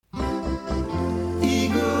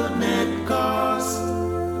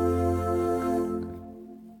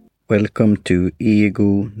Welcome to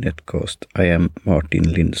Ego Netcast. I am Martin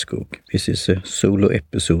Lindskog. This is a solo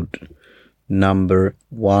episode number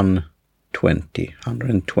 120. And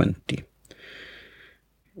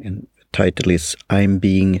the title is I'm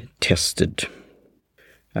Being Tested.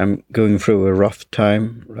 I'm going through a rough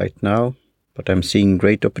time right now, but I'm seeing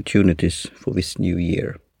great opportunities for this new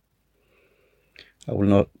year. I will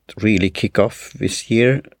not really kick off this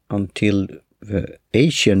year until the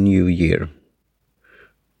Asian New Year,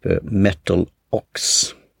 the Metal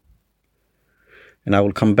Ox. And I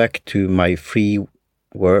will come back to my three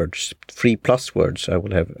plus words. I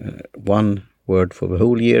will have one word for the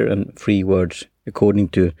whole year and 3 words according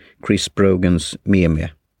to Chris Brogan's meme.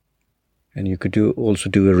 And you could also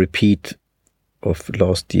do a repeat of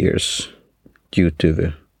last year's due to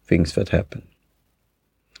the things that happened.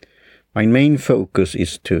 My main focus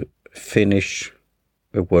is to finish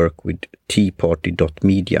the work with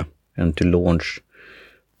teaparty.media and to launch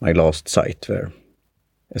my last site there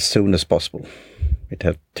as soon as possible. It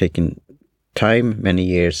had taken time, many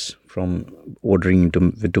years, from ordering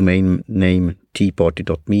the domain name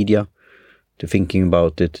teaparty.media to thinking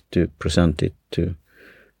about it, to present it, to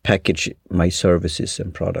package my services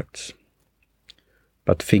and products.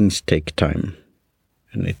 But things take time,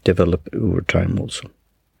 and it develops over time also.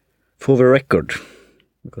 For the record,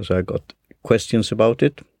 because I got questions about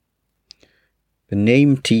it, the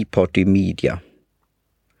name Tea Party Media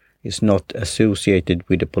is not associated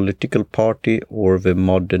with a political party or the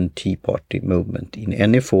modern Tea Party movement in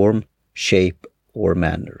any form, shape or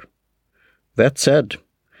manner. That said,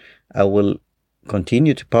 I will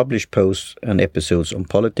continue to publish posts and episodes on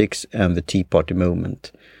politics and the Tea Party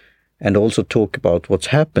movement, and also talk about what's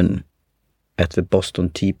happened at the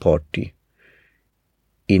Boston Tea Party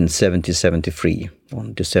in 1773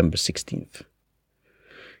 on December 16th.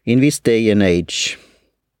 In this day and age,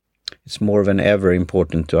 it's more than ever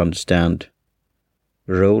important to understand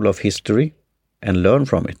the role of history and learn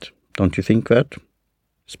from it. Don't you think that?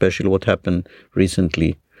 Especially what happened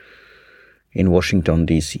recently in Washington,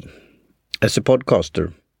 D.C. As a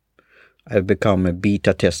podcaster, I've become a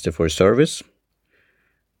beta tester for a service,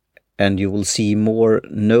 and you will see more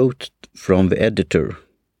note from the editor,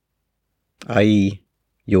 i.e.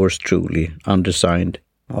 yours truly, undersigned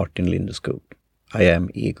Martin Lindeskog. I am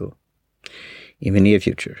Ego. In the near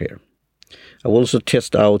future here. I will also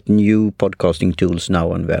test out new podcasting tools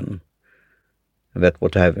now and then. And that's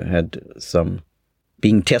what I've had some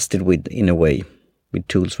being tested with in a way, with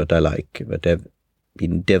tools that I like, that have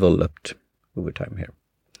been developed over time here.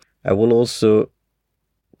 I will also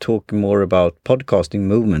talk more about podcasting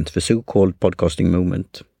movement, the so-called podcasting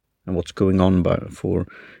movement, and what's going on for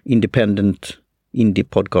independent indie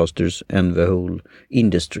podcasters and the whole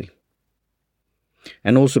industry.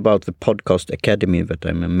 And also about the Podcast Academy that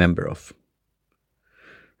I'm a member of.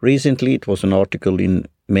 Recently, it was an article in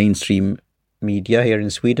mainstream media here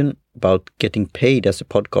in Sweden about getting paid as a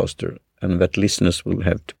podcaster and that listeners will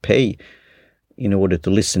have to pay in order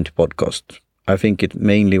to listen to podcasts. I think it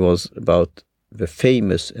mainly was about the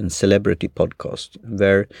famous and celebrity podcast.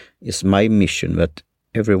 There is my mission that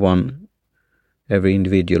every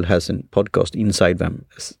individual has a podcast inside them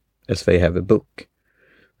as they have a book.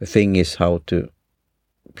 The thing is how to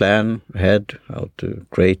plan ahead, how to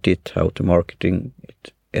create it, how to marketing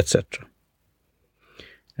it, etc.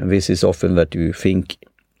 And this is often that you think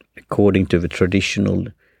according to the traditional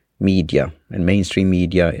media and mainstream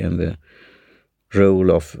media and the role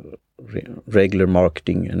of regular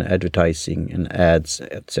marketing and advertising and ads,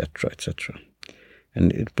 etc., etc.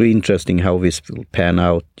 And it will be interesting how this will pan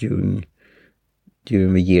out during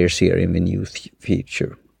the years here in the new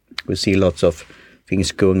future. We see lots of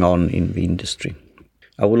things going on in the industry.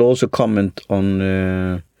 I will also comment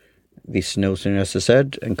on this notion, as I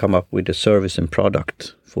said, and come up with a service and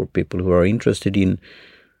product for people who are interested in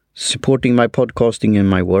supporting my podcasting and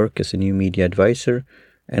my work as a new media advisor,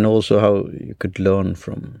 and also how you could learn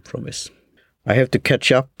from this. I have to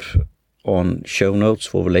catch up on show notes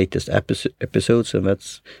for the latest episodes, and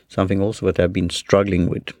that's something also that I've been struggling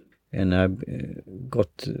with. And I've got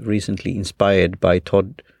recently inspired by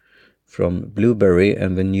Todd from Blueberry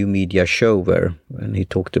and the new media show there, and he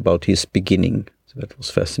talked about his beginning. So that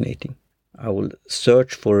was fascinating. I will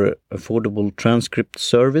search for an affordable transcript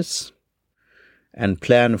service and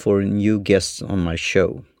plan for new guests on my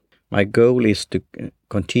show. My goal is to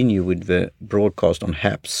continue with the broadcast on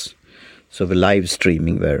HAPS, so the live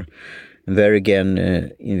streaming there. And there again,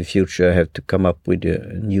 in the future, I have to come up with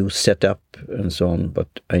a new setup and so on,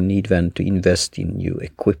 but I need then to invest in new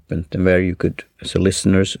equipment, and where you could, as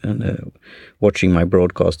listeners and watching my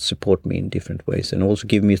broadcast, support me in different ways, and also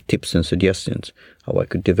give me tips and suggestions how I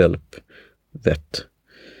could develop that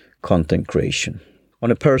content creation.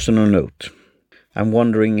 On a personal note, I'm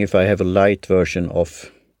wondering if I have a light version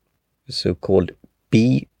of the so-called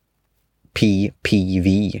BPPV,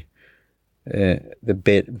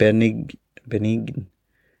 the benign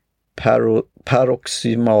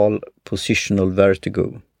paroxysmal positional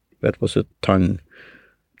vertigo. That was a tongue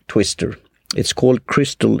twister. It's called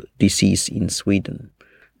crystal disease in Sweden.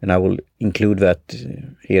 And I will include that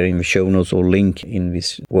here in the show notes or link in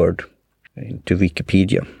this word into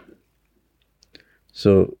Wikipedia.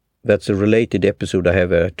 So that's a related episode I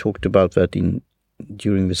have talked about that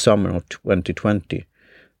during the summer of 2020.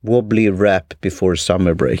 Wobbly rap before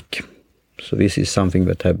summer break. So this is something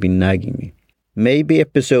that have been nagging me. Maybe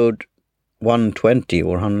episode 120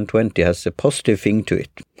 or 120 has a positive thing to it.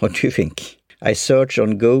 What do you think? I searched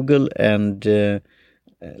on Google and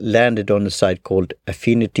landed on a site called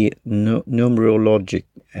Affinity Numerology,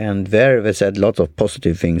 and there they said lots of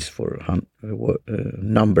positive things for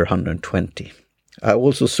number 120. I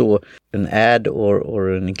also saw an ad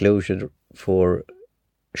or an enclosure for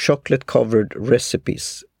chocolate-covered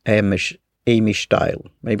recipes, Amish style.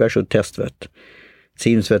 Maybe I should test that. It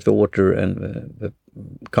seems that the author and the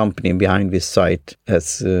company behind this site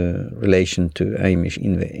has relation to Amish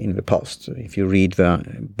in the past. So if you read the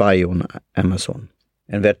bio on Amazon.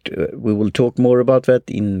 And that we will talk more about that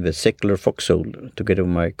in the Secular Foxhole together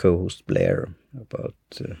with my co-host Blair about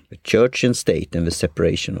the church and state and the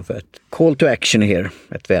separation of that. Call to action here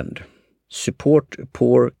at the end. Support a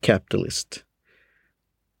poor capitalist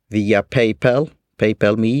via PayPal,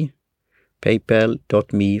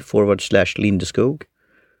 paypal.me/Lindeskog,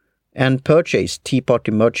 and purchase Tea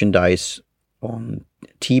Party merchandise on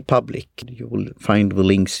TeePublic. You will find the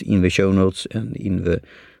links in the show notes and in the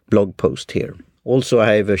blog post here. Also,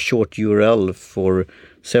 I have a short URL for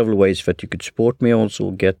several ways that you could support me, also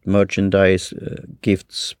get merchandise,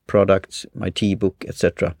 gifts, products, my tea book,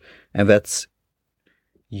 etc. And that's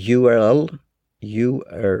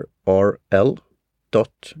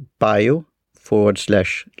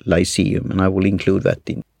url.bio/Lyceum. And I will include that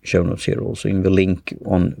in show notes here, also in the link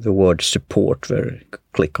on the word support, where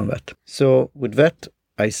click on that. So with that,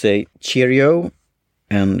 I say cheerio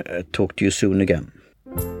and talk to you soon again.